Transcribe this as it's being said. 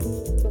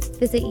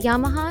Visit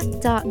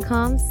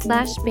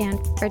yamaha.com/band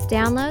for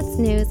downloads,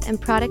 news,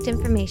 and product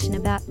information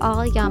about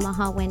all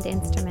Yamaha wind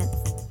instruments.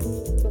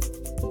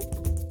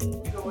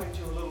 Go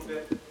into a little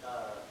bit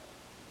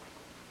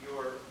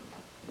your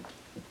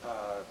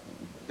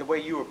the way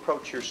you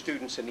approach your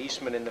students in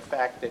Eastman, and the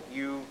fact that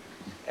you,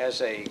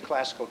 as a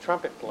classical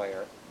trumpet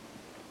player,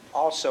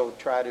 also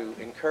try to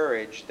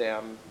encourage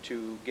them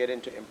to get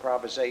into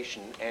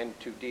improvisation and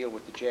to deal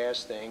with the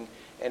jazz thing,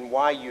 and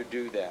why you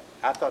do that.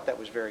 I thought that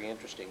was very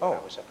interesting when I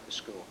was up at the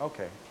school.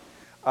 Okay.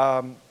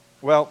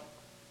 Well,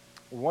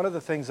 one of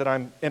the things that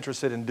I'm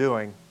interested in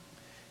doing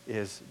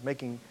is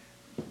making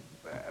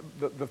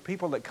the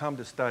people that come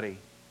to study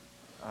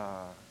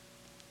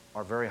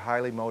are very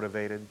highly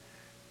motivated,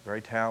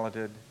 very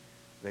talented.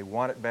 They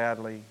want it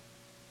badly.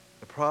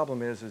 The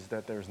problem is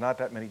that there's not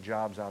that many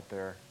jobs out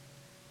there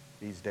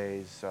these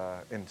days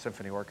in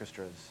symphony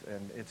orchestras,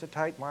 and it's a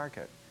tight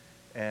market.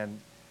 And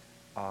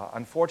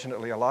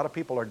unfortunately, a lot of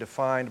people are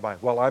defined by,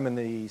 well, I'm in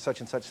the such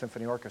and such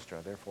symphony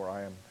orchestra, therefore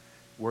I am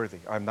worthy.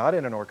 I'm not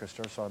in an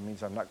orchestra, so it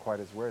means I'm not quite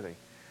as worthy.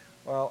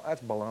 Well, that's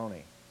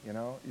baloney, you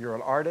know. You're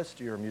an artist,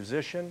 you're a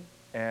musician,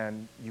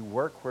 and you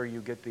work where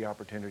you get the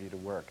opportunity to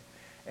work.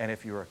 And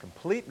if you're a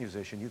complete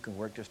musician, you can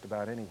work just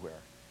about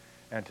anywhere.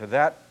 And to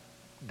that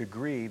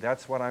degree,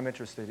 that's what I'm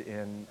interested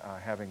in,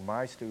 having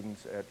my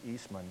students at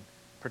Eastman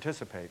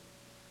participate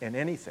in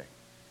anything.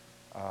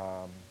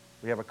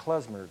 We have a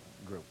klezmer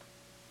group.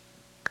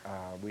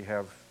 We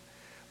have,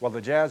 well, the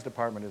jazz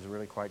department is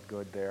really quite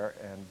good there,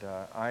 and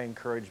I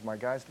encourage my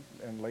guys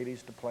and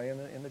ladies to play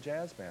in the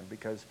jazz band,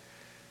 because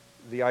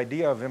the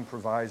idea of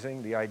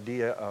improvising, the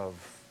idea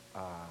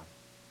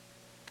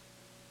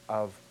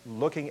of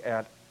looking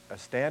at a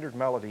standard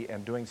melody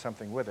and doing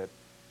something with it,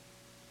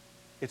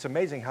 it's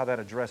amazing how that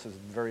addresses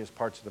various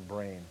parts of the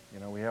brain. You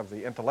know, we have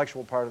the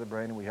intellectual part of the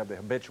brain and we have the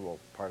habitual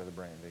part of the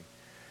brain.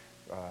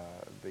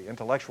 The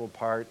intellectual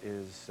part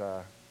is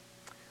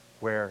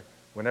where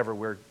whenever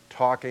we're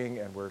talking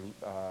and we're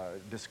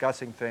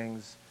discussing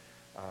things,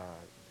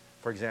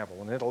 for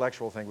example, an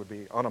intellectual thing would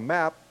be, on a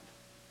map,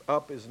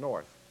 up is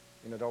north,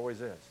 and it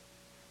always is.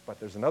 But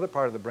there's another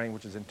part of the brain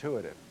which is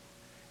intuitive.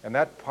 And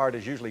that part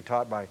is usually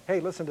taught by, hey,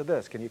 listen to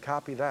this, can you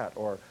copy that?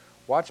 Or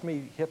watch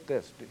me hit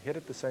this, hit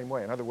it the same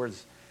way. In other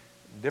words,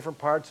 different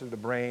parts of the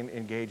brain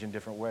engage in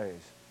different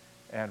ways.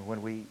 And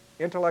when we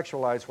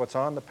intellectualize what's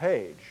on the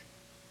page,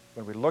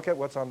 when we look at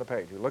what's on the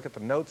page, we look at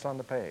the notes on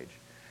the page,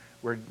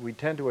 we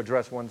tend to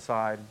address one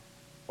side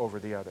over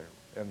the other.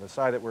 And the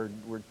side that we're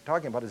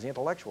talking about is the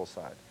intellectual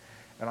side.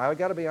 And I've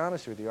got to be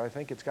honest with you, I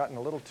think it's gotten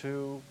a little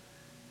too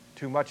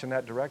much in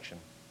that direction.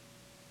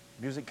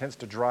 Music tends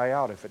to dry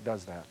out if it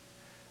does that.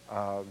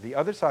 The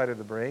other side of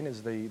the brain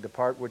is the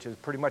part which is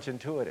pretty much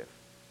intuitive.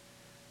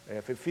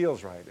 If it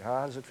feels right,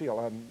 how does it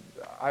feel?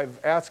 I've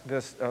asked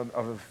this of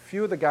a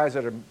few of the guys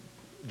that are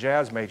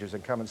jazz majors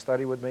and come and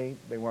study with me.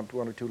 They want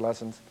 1 or 2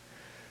 lessons.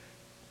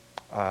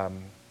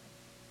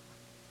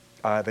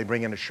 They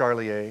bring in a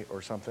Charlier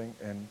or something,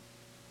 and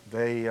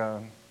they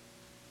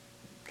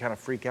kind of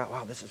freak out.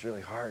 Wow, this is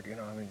really hard, you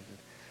know. I mean,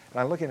 and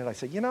I look at it and I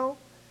say, you know,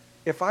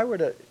 if I were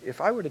to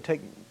take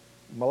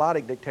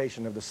melodic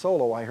dictation of the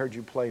solo I heard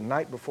you play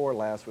night before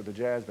last with the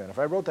jazz band, if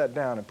I wrote that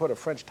down and put a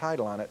French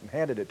title on it and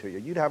handed it to you,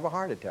 you'd have a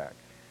heart attack.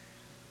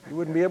 You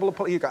wouldn't be able to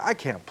play. You go, I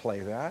can't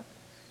play that.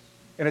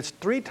 And it's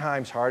 3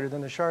 times harder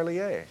than the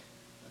Charlier.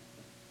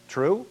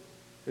 True?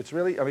 It's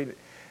really, I mean,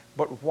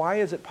 but why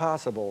is it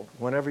possible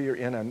whenever you're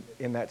in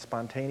that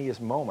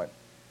spontaneous moment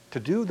to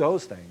do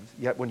those things,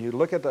 yet when you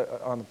look at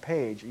on the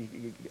page,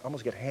 you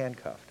almost get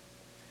handcuffed?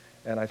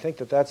 And I think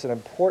that that's an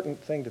important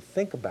thing to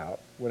think about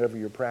whenever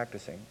you're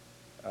practicing.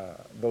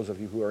 Those of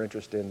you who are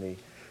interested in the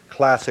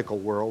classical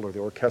world or the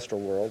orchestral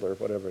world or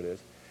whatever it is,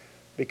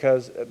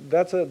 because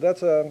that's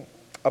a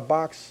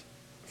box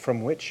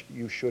from which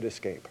you should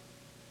escape.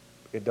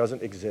 It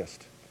doesn't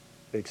exist,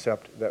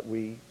 except that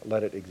we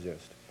let it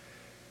exist.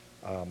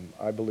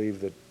 I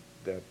believe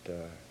that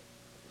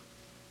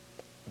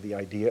the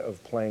idea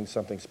of playing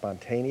something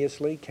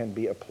spontaneously can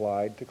be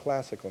applied to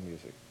classical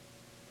music.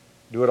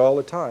 Do it all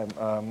the time.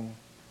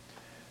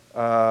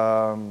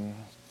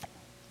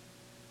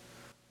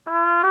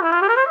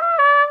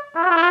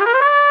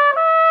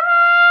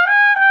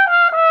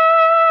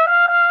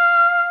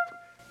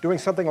 Doing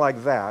something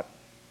like that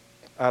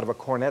out of a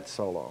cornet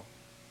solo,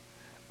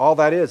 all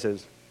that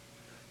is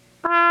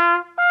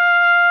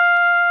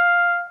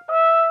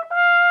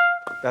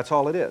that's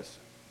all it is.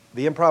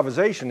 The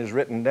improvisation is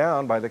written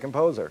down by the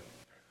composer.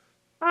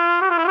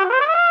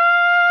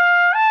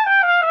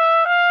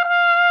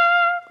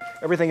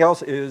 Everything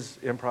else is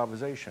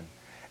improvisation.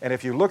 And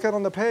if you look at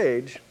on the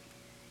page,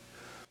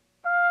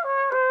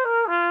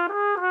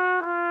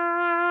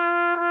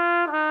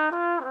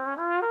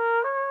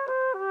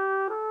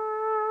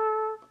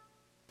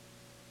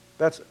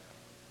 that's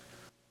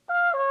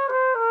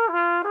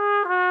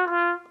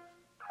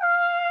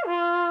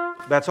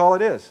all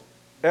it is,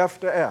 F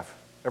to F.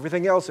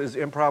 Everything else is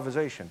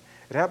improvisation.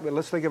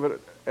 Let's think of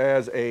it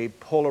as a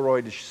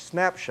Polaroid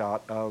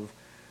snapshot of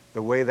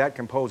the way that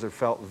composer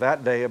felt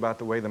that day about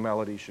the way the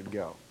melody should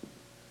go.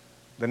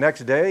 The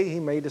next day, he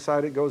may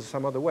decide it goes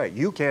some other way.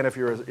 You can if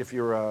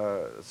you're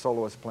a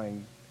soloist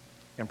playing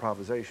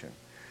improvisation.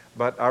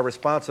 But our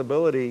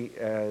responsibility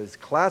as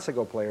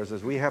classical players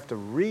is we have to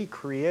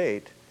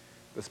recreate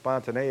the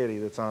spontaneity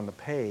that's on the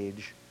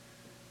page,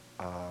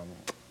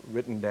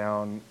 written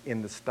down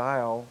in the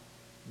style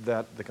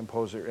that the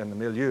composer and the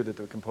milieu that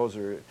the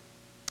composer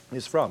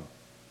is from.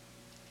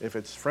 If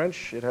it's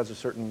French, it has a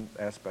certain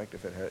aspect.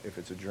 If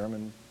it's a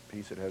German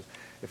piece, it has.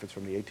 If it's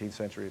from the 18th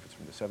century, if it's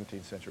from the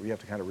 17th century, we have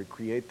to kind of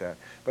recreate that.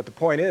 But the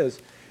point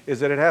is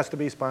that it has to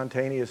be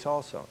spontaneous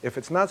also. If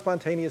it's not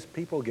spontaneous,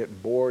 people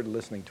get bored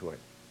listening to it.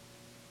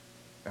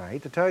 And I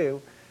hate to tell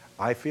you,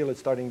 I feel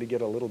it's starting to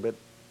get a little bit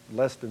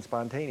less than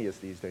spontaneous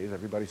these days.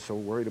 Everybody's so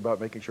worried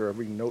about making sure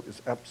every note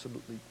is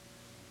absolutely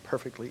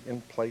perfectly in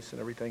place and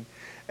everything.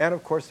 And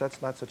of course,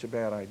 that's not such a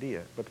bad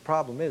idea. But the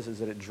problem is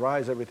that it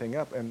dries everything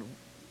up. And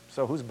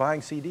so who's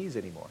buying CDs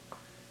anymore?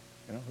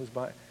 You know, who's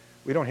buying?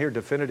 We don't hear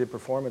definitive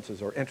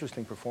performances or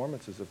interesting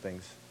performances of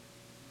things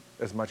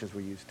as much as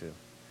we used to.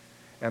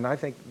 And I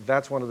think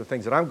that's one of the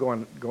things that I'm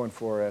going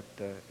for at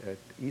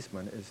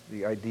Eastman is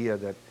the idea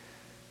that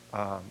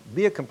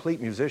be a complete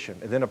musician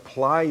and then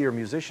apply your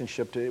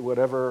musicianship to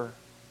whatever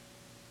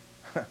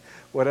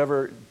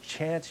whatever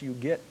chance you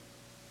get.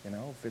 You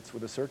know, if it's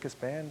with a circus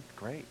band,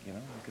 great. You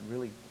know,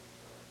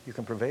 you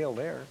can prevail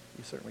there.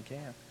 You certainly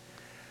can.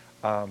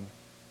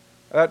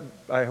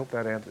 I hope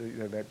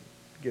that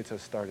gets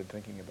us started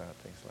thinking about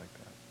things like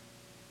that.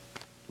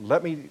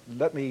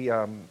 Let me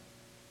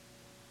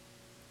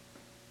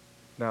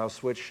now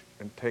switch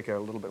and take a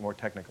little bit more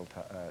technical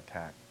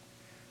tack.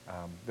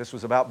 This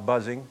was about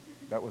buzzing.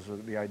 That was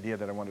the idea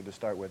that I wanted to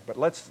start with. But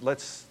let's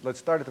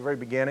start at the very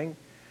beginning.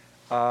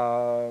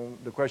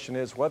 The question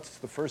is, what's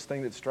the first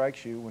thing that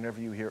strikes you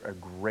whenever you hear a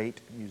great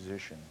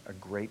musician, a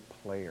great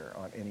player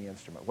on any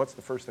instrument? What's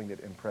the first thing that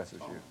impresses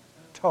you?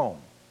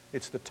 Tone.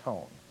 It's the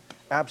tone.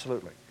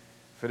 Absolutely.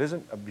 If it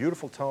isn't a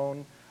beautiful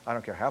tone, I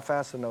don't care how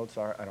fast the notes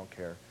are, I don't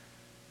care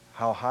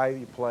how high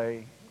you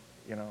play,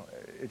 you know,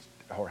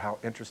 or how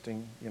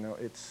interesting, you know,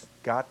 it's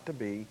got to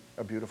be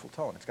a beautiful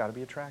tone. It's got to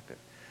be attractive.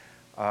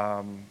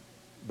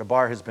 The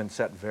bar has been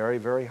set very,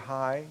 very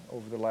high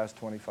over the last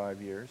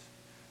 25 years,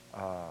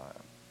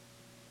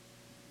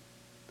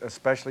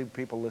 especially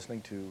people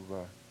listening to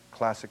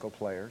classical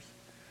players.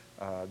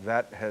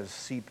 That has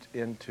seeped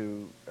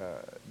into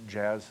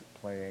jazz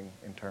playing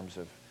in terms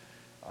of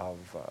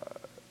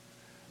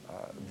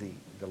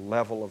the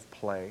level of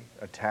play,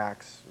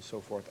 attacks, and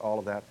so forth, all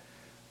of that.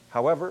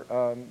 However,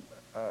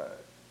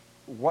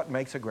 what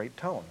makes a great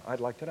tone? I'd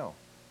like to know.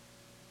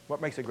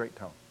 What makes a great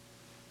tone?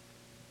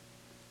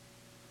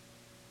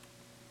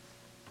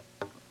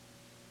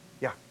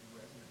 Yeah.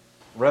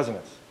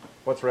 Resonance.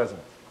 What's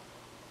resonance?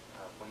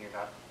 When you're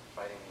not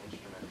fighting the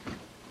instrument,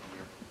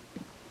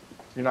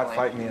 you're not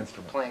fighting the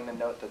instrument. Playing the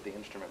note that the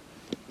instrument,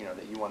 you know,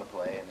 that you want to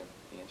play, and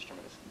the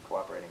instrument is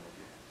cooperating with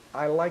you.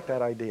 I like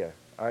that idea.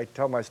 I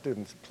tell my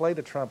students, play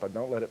the trumpet,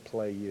 don't let it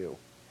play you.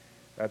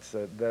 That's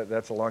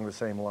along the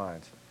same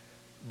lines.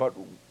 But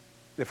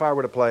if I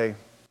were to play,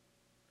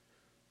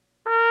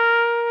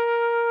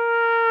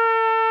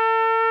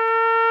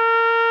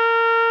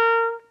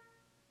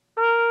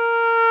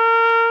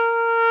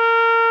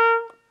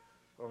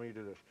 let me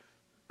do this.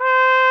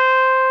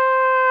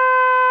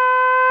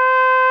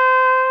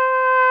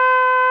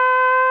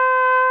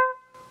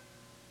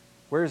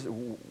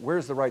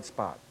 Where's the right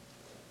spot?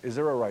 Is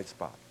there a right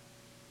spot?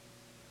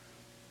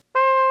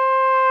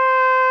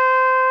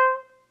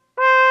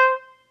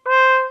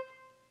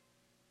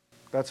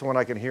 That's the one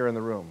I can hear in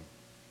the room.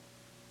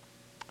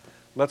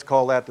 Let's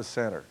call that the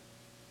center.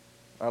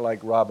 I like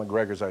Rob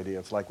McGregor's idea.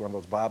 It's like one of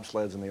those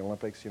bobsleds in the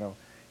Olympics, you know.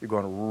 You're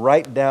going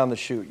right down the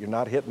chute. You're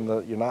not hitting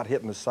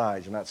the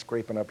sides. You're not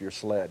scraping up your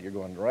sled. You're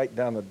going right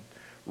down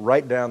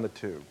the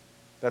tube.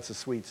 That's a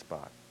sweet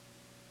spot.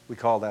 We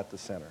call that the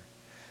center.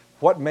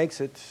 What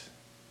makes it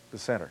the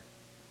center?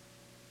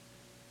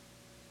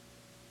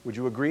 Would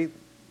you agree?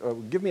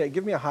 Give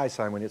me a high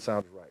sign when it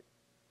sounds right.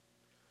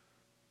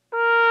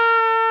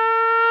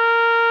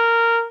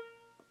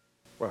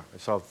 Well, I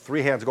saw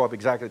 3 hands go up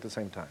exactly at the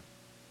same time.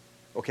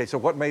 Okay, so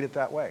what made it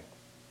that way?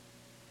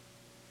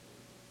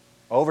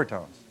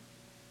 Overtones.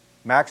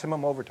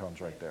 Maximum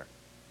overtones right there.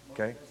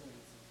 Okay?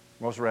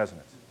 Most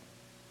resonance.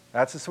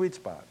 That's the sweet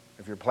spot.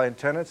 If you're playing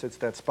tennis, it's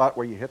that spot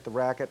where you hit the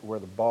racket, where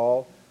the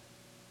ball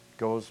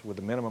goes with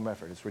the minimum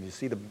effort. It's when you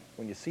see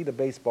the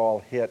baseball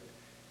hit,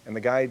 and the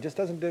guy just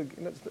doesn't do.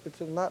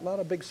 It's not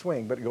a big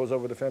swing, but it goes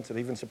over the fence. It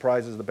even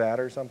surprises the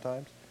batter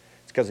sometimes.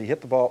 It's because he hit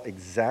the ball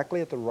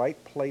exactly at the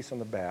right place on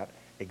the bat,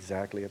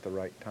 exactly at the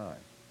right time.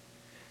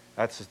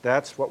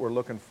 That's what we're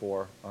looking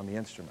for on the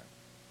instrument.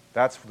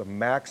 That's the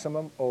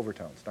maximum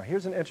overtones. Now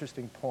here's an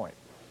interesting point.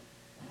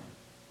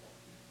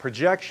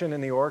 Projection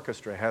in the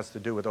orchestra has to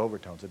do with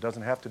overtones. It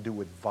doesn't have to do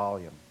with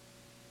volume.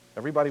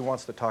 Everybody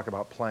wants to talk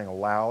about playing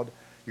loud.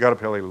 You got to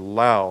play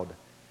loud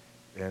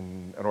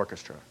in an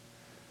orchestra.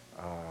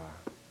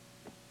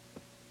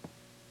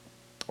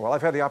 Well,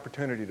 I've had the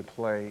opportunity to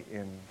play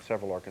in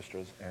several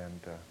orchestras, and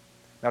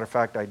matter of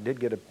fact, I did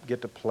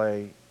get to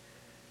play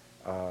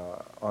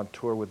on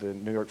tour with the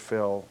New York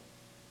Phil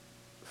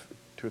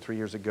 2 or 3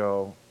 years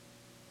ago.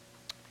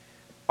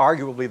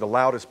 Arguably the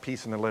loudest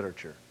piece in the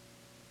literature,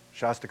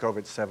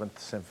 Shostakovich's Seventh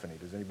Symphony.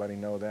 Does anybody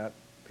know that?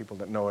 People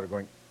that know it are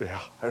going, yeah,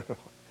 I don't know.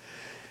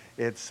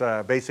 It's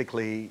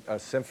basically a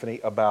symphony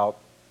about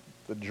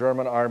the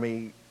German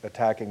army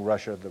attacking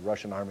Russia, the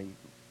Russian army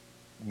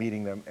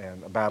meeting them,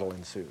 and a battle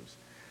ensues.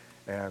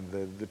 And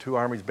the two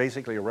armies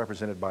basically are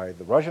represented by,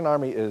 the Russian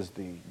army is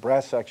the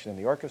brass section in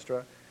the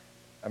orchestra,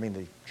 I mean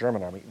the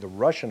German army. The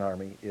Russian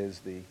army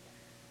is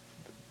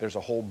there's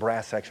a whole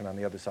brass section on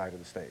the other side of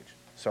the stage.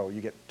 So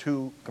you get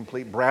two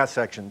complete brass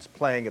sections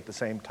playing at the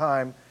same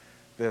time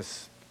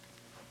this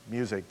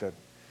music that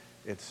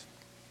it's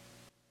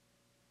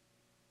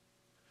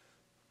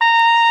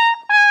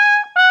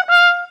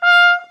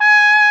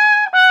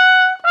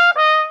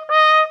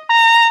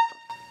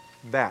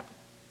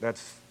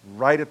that's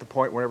right at the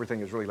point where everything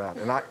is really loud.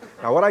 And now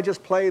what I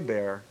just played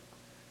there,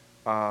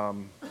 I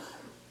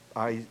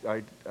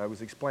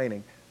was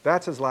explaining,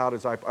 that's as loud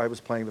as I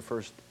was playing the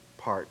first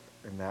part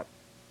in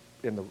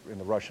the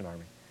Russian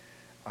army.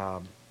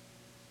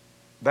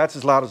 That's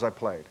as loud as I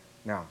played.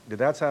 Now, did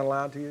that sound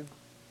loud to you?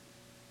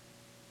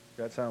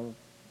 Did that sounded?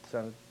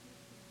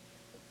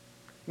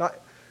 Not.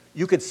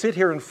 You could sit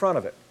here in front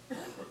of it.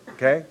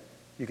 Okay,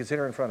 you could sit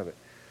here in front of it.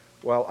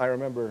 Well, I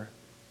remember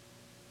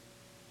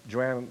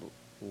Joanne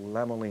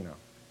Lamolino.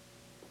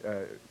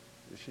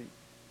 Is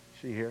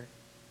she here?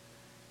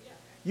 Yeah.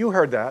 You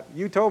heard that.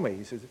 You told me.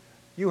 He says,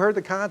 you heard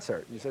the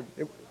concert. You said,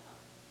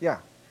 yeah.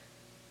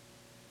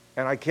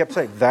 And I kept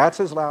saying,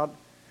 that's as loud.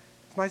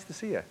 It's nice to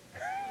see you.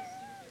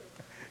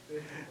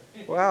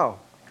 Wow,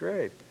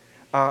 great.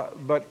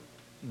 But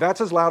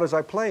that's as loud as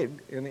I played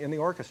in the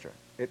orchestra.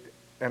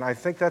 And I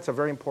think that's a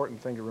very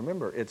important thing to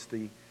remember. It's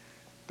the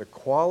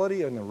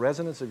quality and the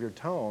resonance of your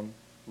tone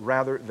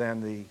rather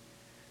than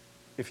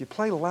if you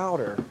play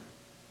louder,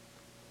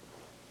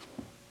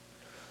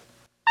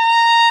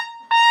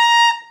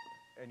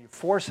 and you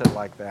force it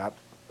like that,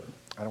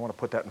 I don't want to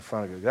put that in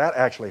front of you, that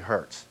actually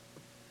hurts.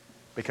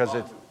 Because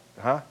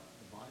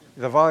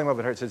the volume of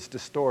it hurts, it's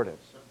distorted.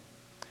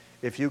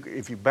 If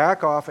you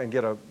back off and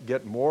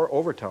get more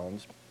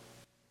overtones,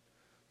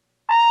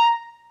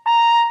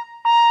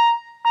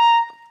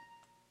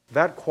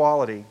 that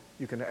quality,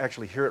 you can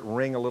actually hear it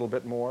ring a little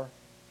bit more.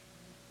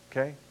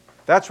 Okay?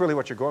 That's really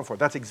what you're going for.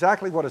 That's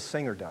exactly what a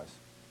singer does.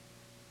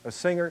 A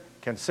singer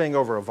can sing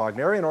over a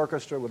Wagnerian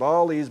orchestra with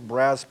all these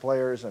brass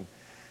players and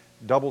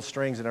double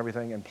strings and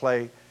everything and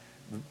play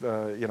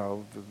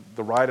the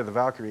Ride of the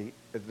Valkyrie.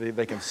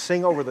 They can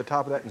sing over the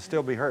top of that and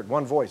still be heard.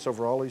 One voice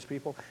over all these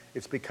people.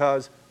 It's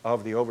because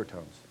of the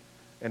overtones.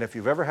 And if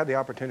you've ever had the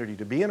opportunity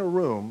to be in a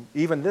room,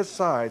 even this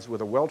size,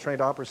 with a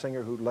well-trained opera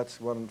singer who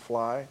lets one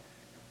fly,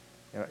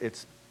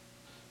 it's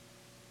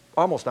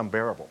almost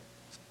unbearable.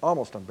 It's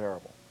almost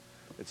unbearable.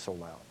 It's so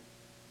loud.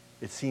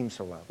 It seems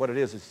so loud. What it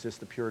is, it's just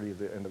the purity of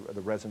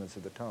the resonance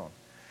of the tone.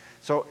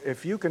 So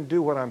if you can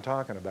do what I'm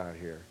talking about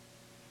here,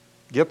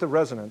 get the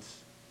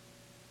resonance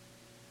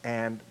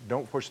and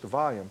don't push the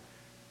volume,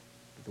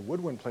 the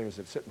woodwind players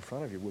that sit in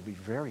front of you will be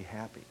very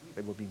happy.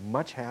 They will be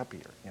much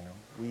happier.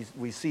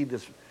 We see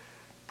this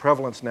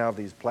prevalence now of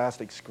these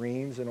plastic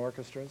screens in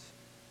orchestras,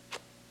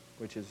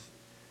 which is,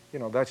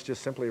 that's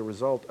just simply a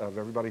result of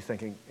everybody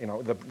thinking,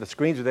 the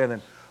screens are there, and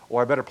then,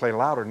 I better play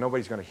louder.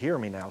 Nobody's going to hear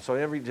me now. So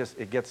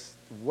it gets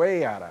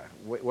way out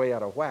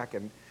of whack,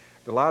 and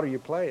the louder you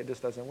play, it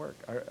just doesn't work.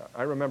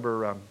 I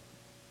remember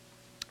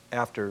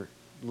after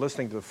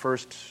listening to the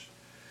first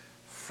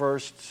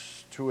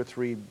 2 or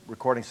 3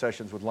 recording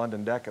sessions with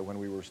London Decca when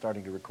we were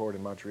starting to record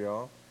in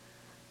Montreal,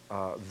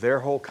 their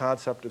whole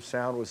concept of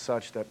sound was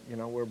such that,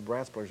 where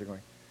brass players are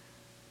going,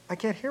 I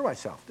can't hear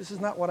myself. This is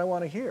not what I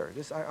want to hear.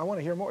 I want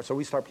to hear more. So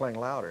we start playing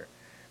louder.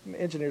 And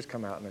the engineers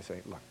come out and they say,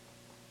 look,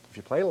 if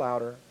you play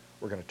louder,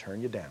 we're going to turn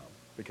you down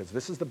because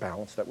this is the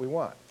balance that we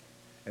want.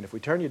 And if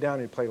we turn you down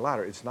and you play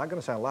louder, it's not going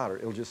to sound louder.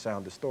 It'll just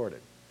sound distorted.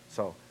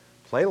 So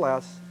play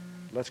less.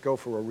 Let's go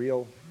for a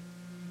real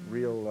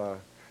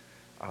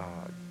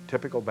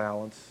typical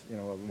balance,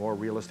 a more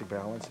realistic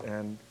balance,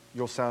 and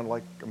you'll sound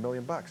like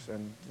 $1,000,000.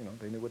 And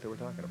they knew what they were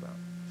talking about.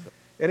 So,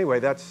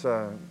 anyway, that's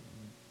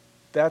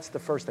the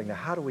first thing. Now,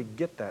 how do we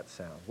get that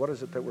sound? What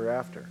is it that we're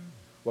after?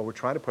 Well, we're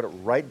trying to put it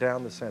right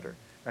down the center.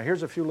 Now,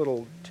 here's a few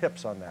little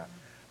tips on that.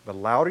 The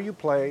louder you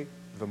play,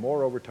 the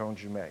more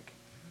overtones you make.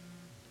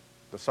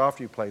 The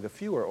softer you play, the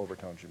fewer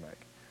overtones you make.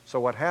 So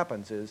what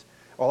happens is,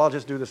 I'll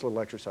just do this little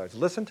exercise.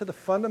 Listen to the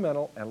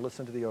fundamental and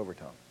listen to the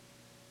overtone.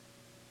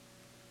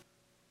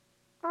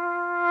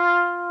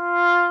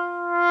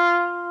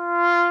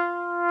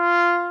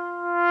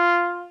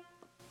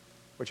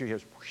 What you hear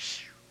is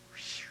whoosh,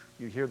 whoosh.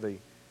 You hear the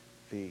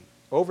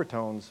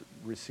overtones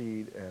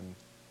recede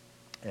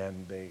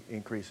and they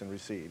increase and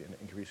recede and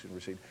increase and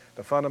recede.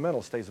 The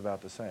fundamental stays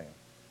about the same.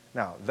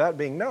 Now, that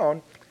being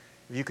known,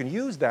 you can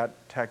use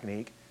that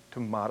technique to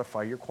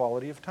modify your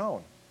quality of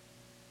tone.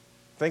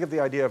 Think of the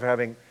idea of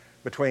having,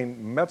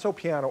 between mezzo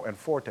piano and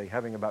forte,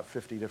 having about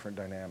 50 different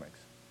dynamics.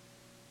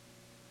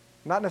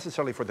 Not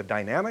necessarily for the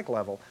dynamic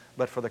level,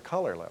 but for the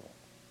color level.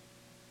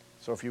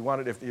 So if you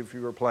wanted, if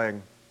you were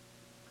playing,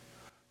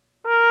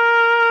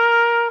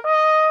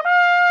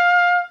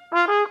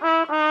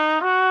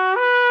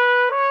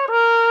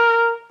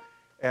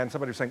 and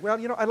somebody was saying, well,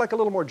 you know, I'd like a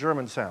little more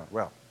German sound.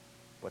 Well,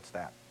 what's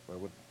that?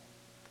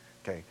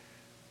 Okay,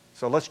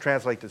 so let's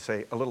translate to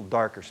say a little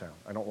darker sound.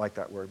 I don't like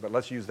that word, but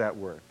let's use that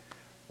word.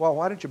 Well,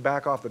 why don't you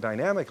back off the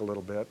dynamic a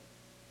little bit,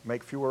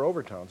 make fewer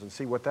overtones, and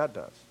see what that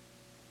does.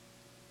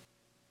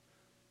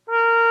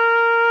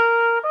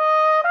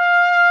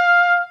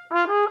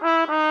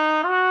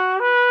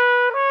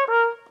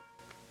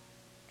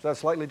 Is that a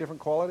slightly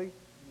different quality?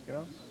 You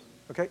know?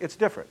 Okay, it's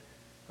different.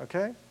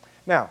 Okay?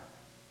 Now,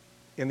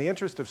 in the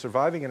interest of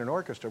surviving in an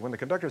orchestra, when the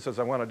conductor says,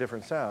 I want a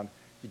different sound,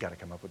 you got to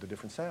come up with a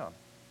different sound.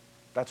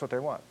 That's what they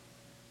want.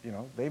 You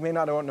know, they may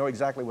not know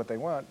exactly what they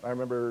want. I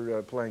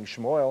remember playing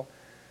Shmuel,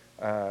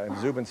 and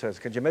Zubin says,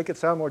 could you make it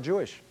sound more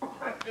Jewish?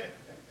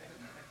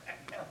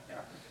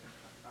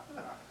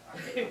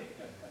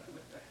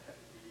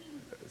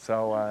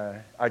 So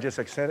I just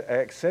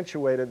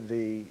accentuated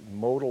the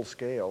modal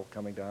scale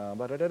coming down,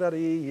 make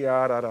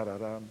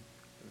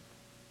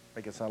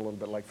it sound a little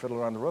bit like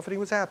Fiddler on the Roof, and he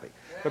was happy.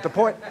 But the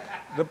point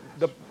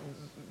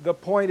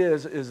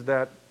is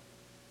that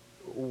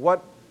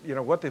what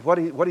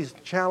he's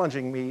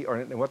challenging me, or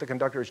what the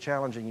conductor is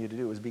challenging you to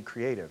do, is be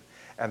creative,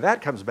 and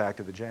that comes back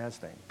to the jazz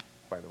thing,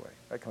 by the way.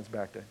 That comes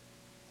back to,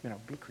 you know,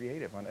 be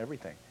creative on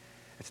everything.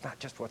 It's not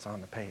just what's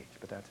on the page,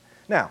 but that's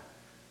now.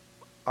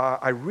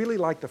 I really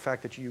like the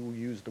fact that you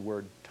use the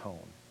word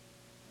tone.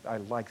 I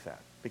like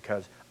that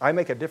because I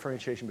make a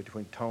differentiation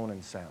between tone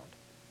and sound.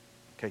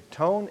 Okay,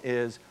 tone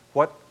is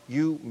what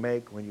you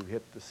make when you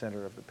hit the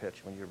center of the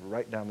pitch, when you're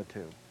right down the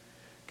tube.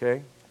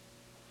 Okay?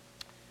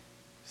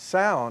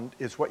 Sound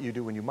is what you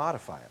do when you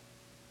modify it.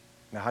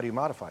 Now, how do you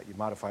modify it? You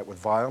modify it with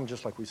volume,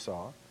 just like we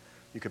saw.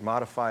 You could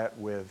modify it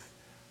with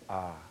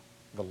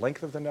the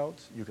length of the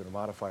notes. You can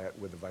modify it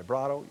with the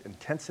vibrato,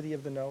 intensity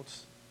of the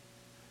notes.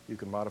 You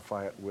can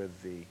modify it with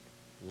the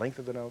length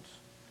of the notes,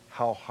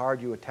 how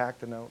hard you attack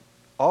the note.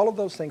 All of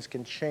those things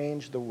can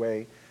change the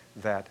way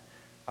that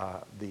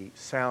the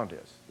sound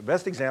is. The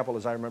best example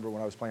is I remember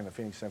when I was playing the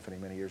Phoenix Symphony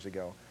many years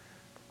ago,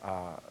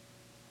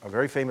 a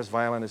very famous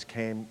violinist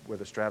came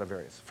with a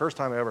Stradivarius. First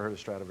time I ever heard a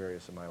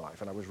Stradivarius in my life,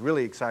 and I was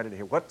really excited to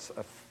hear what's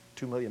a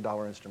 $2 million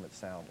instrument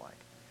sound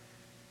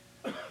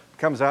like.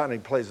 Comes out and he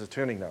plays a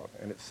tuning note,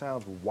 and it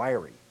sounds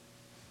wiry.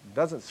 It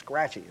doesn't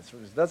scratchy.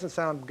 It doesn't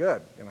sound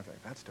good. And I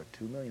think, that's a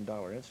 $2 million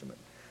instrument.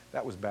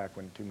 That was back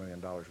when $2 million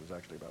was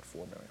actually about $4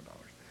 million.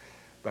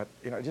 But,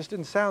 you know, it just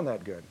didn't sound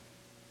that good.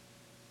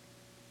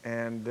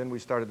 And then we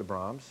started the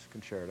Brahms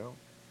concerto.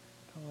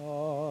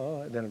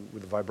 Then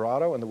with the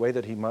vibrato and the way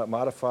that he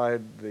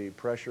modified the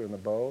pressure in the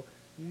bow,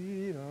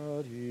 the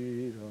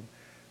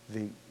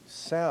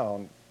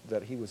sound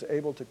that he was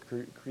able to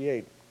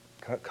create,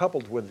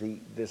 coupled with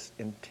this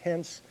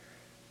intense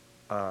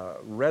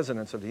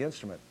resonance of the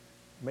instrument,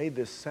 made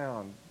this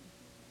sound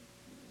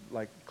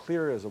like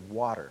clear as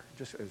water,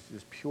 just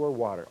pure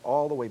water,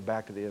 all the way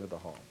back to the end of the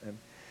hall. And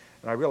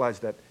I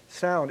realized that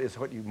sound is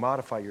what you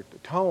modify. Your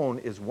tone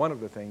is one of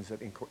the things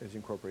that is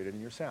incorporated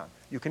in your sound.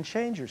 You can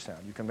change your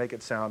sound. You can make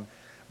it sound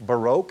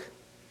Baroque.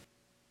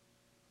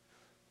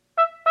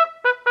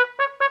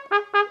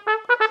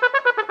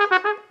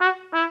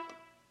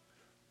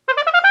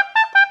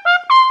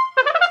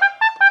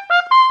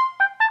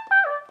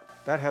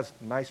 That has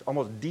nice,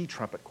 almost D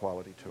trumpet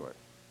quality to it.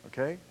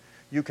 Okay?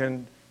 You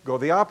can go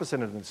the opposite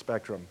end of the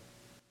spectrum.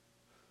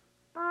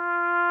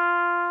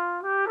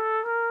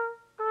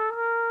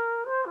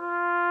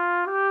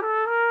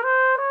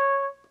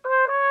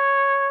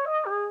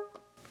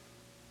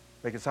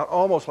 Make it sound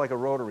almost like a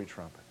rotary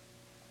trumpet.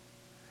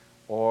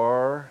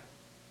 Or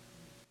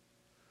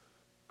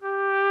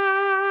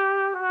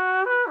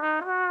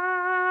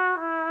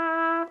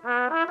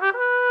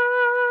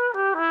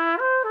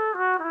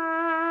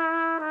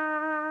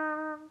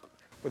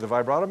with the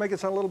vibrato, make it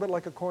sound a little bit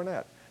like a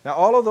cornet. Now,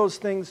 all of those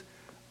things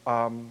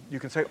you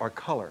can say are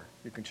color.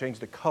 You can change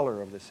the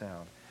color of the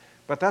sound.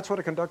 But that's what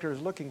a conductor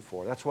is looking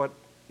for. That's what,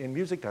 in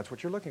music, that's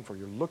what you're looking for.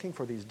 You're looking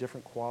for these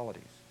different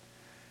qualities.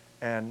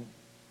 And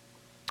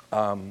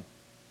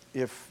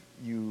if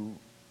you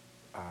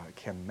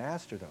can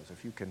master those,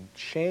 if you can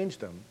change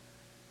them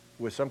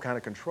with some kind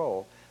of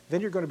control,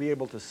 then you're going to be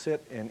able to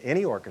sit in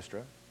any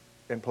orchestra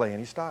and play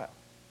any style.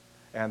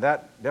 And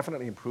that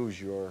definitely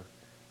improves your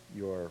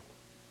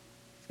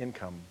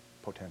income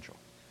potential.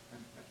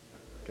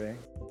 Okay?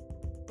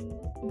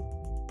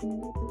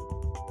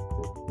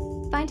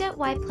 Find out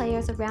why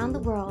players around the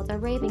world are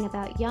raving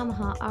about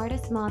Yamaha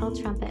artist model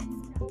trumpets.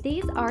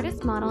 These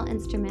artist model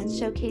instruments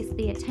showcase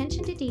the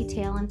attention to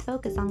detail and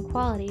focus on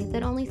quality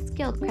that only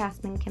skilled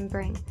craftsmen can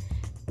bring.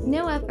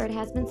 No effort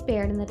has been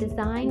spared in the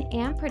design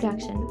and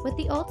production, with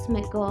the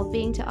ultimate goal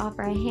being to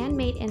offer a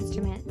handmade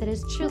instrument that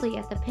is truly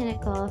at the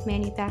pinnacle of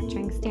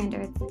manufacturing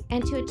standards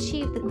and to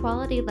achieve the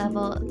quality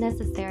level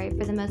necessary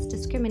for the most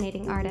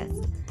discriminating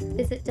artist.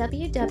 Visit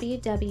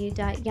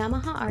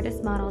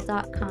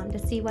www.yamahaartistmodel.com to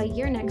see why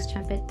your next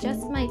trumpet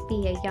just might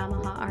be a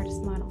Yamaha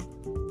artist model.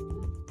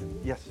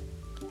 Yes.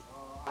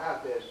 I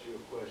have to ask you a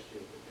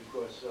question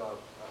because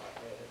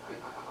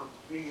I'm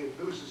being a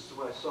nuisance to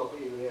myself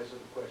even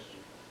answering the question.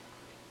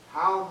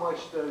 How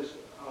much does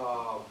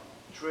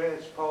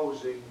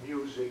transposing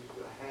music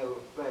have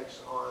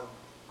effects on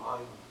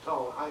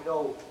tone? I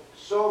know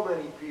so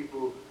many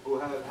people who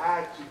have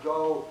had to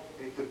go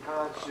into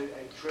concert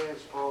and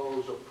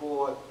transpose a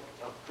fourth,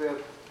 a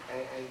fifth,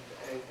 and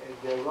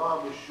their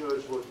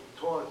embouchures were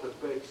torn to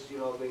bits. You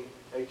know,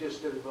 they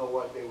just didn't know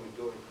what they were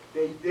doing.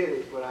 They did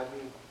it, but I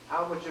mean,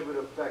 how much of an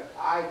effect?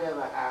 I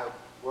never have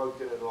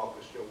worked in an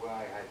orchestra where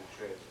I had to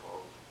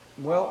transpose.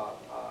 Well,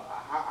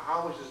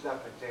 how much does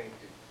that pertain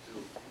to?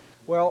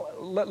 Well,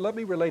 let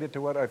me relate it to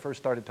what I first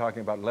started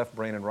talking about, left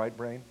brain and right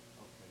brain.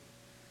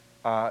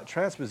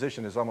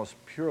 Transposition is almost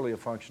purely a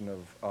function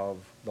of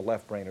the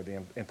left brain, or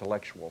the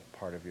intellectual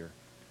part of your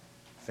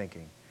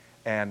thinking.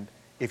 And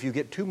if you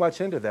get too much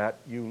into that,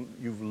 you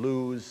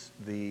lose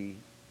the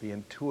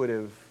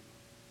intuitive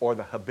or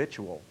the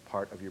habitual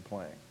part of your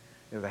playing,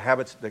 you know, the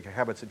habits that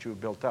you have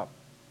built up.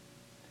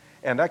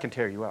 And that can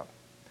tear you up.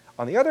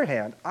 On the other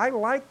hand, I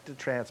like to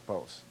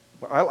transpose.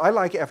 I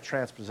like F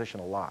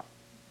transposition a lot.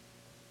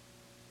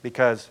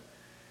 Because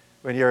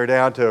when you're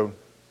down to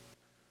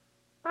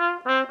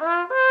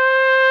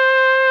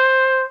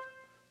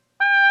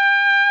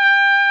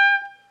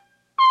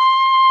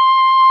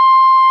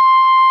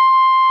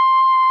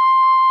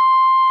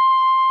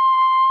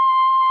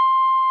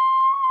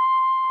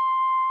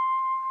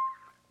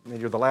and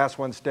you're the last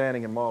one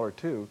standing in Mahler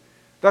 2,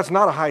 that's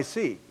not a high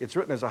C. It's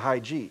written as a high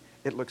G.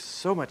 It looks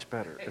so much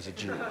better as a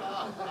G.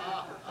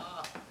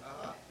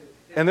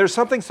 And there's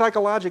something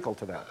psychological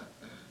to that,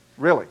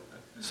 really.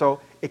 So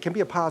it can be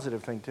a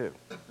positive thing, too.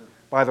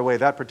 By the way,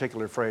 that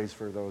particular phrase,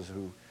 for those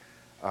who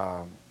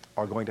are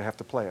going to have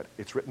to play it,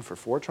 it's written for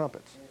 4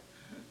 trumpets.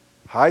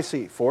 High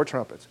C, 4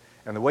 trumpets.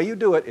 And the way you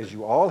do it is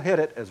you all hit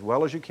it as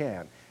well as you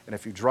can. And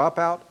if you drop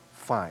out,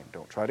 fine.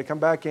 Don't try to come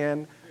back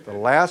in. The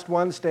last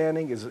one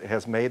standing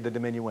has made the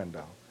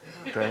diminuendo.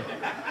 Okay?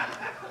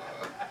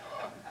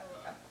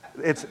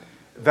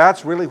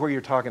 That's really where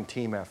you're talking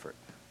team effort.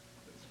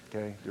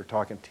 Okay? You're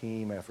talking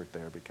team effort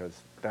there,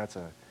 because that's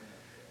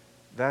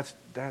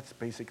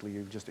basically,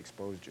 you've just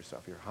exposed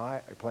yourself. You're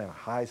playing a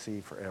high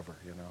C forever,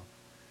 you know.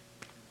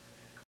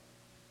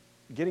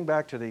 Getting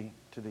back to the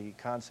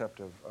concept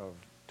of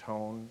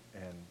tone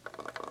and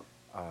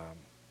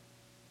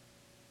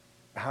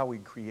how we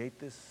create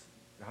this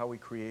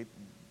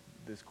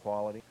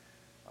quality,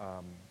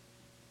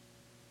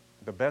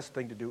 the best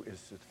thing to do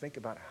is to think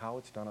about how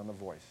it's done on the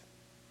voice.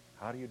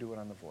 How do you do it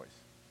on the voice?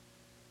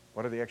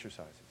 What are the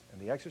exercises? And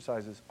the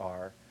exercises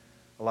are,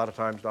 a lot of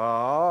times,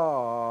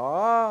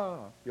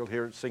 you'll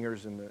hear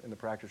singers in the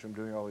practice room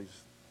doing all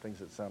these things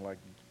that sound like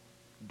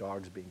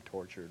dogs being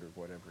tortured or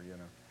whatever, you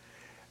know.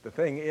 The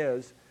thing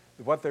is,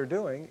 what they're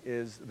doing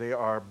is they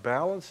are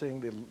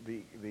balancing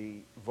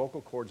the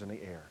vocal cords in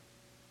the air.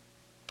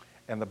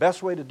 And the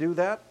best way to do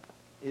that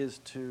is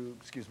to,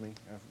 excuse me,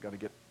 I've got to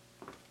get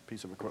a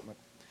piece of equipment.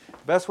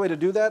 The best way to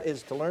do that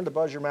is to learn to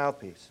buzz your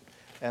mouthpiece.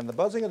 And the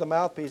buzzing of the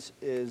mouthpiece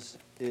is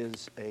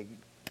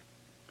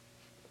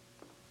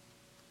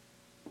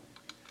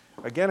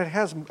again, it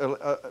has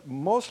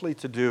mostly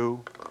to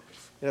do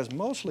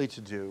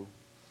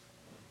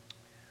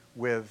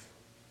with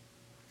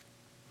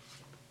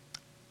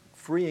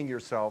freeing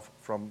yourself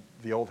from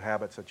the old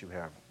habits that you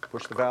have.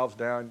 Push the valves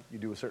down, you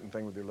do a certain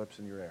thing with your lips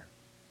and your air.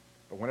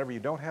 But when you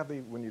don't have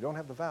the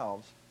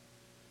valves,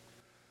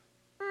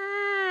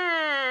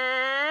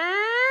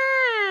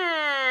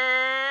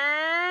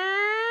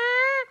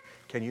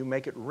 can you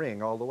make it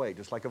ring all the way,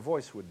 just like a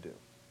voice would do?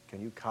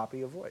 Can you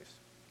copy a voice?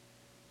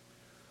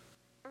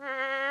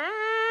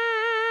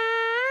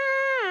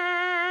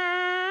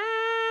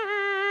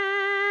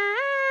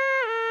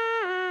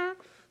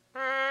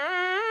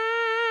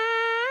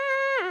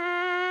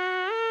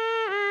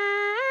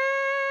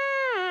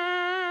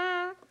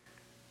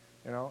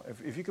 You know,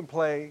 if you can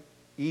play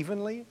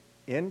evenly,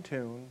 in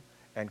tune,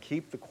 and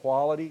keep the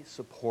quality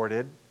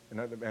supported,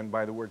 and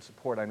by the word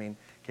support, I mean,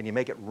 can you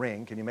make it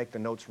ring? Can you make the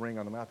notes ring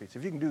on the mouthpiece?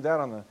 If you can do that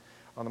on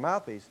the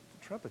mouthpiece,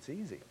 the trumpet's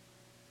easy.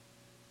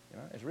 You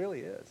know, it really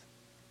is,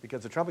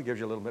 because the trumpet gives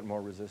you a little bit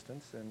more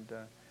resistance, and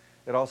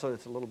it acts a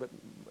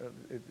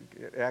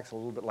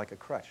little bit like a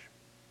crutch.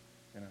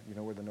 You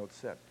know where the notes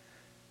sit.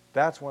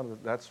 That's one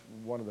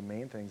of the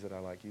main things that I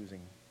like using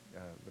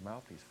the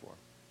mouthpiece for.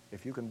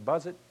 If you can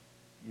buzz it,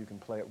 you can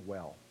play it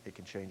well. It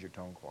can change your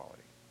tone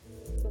quality.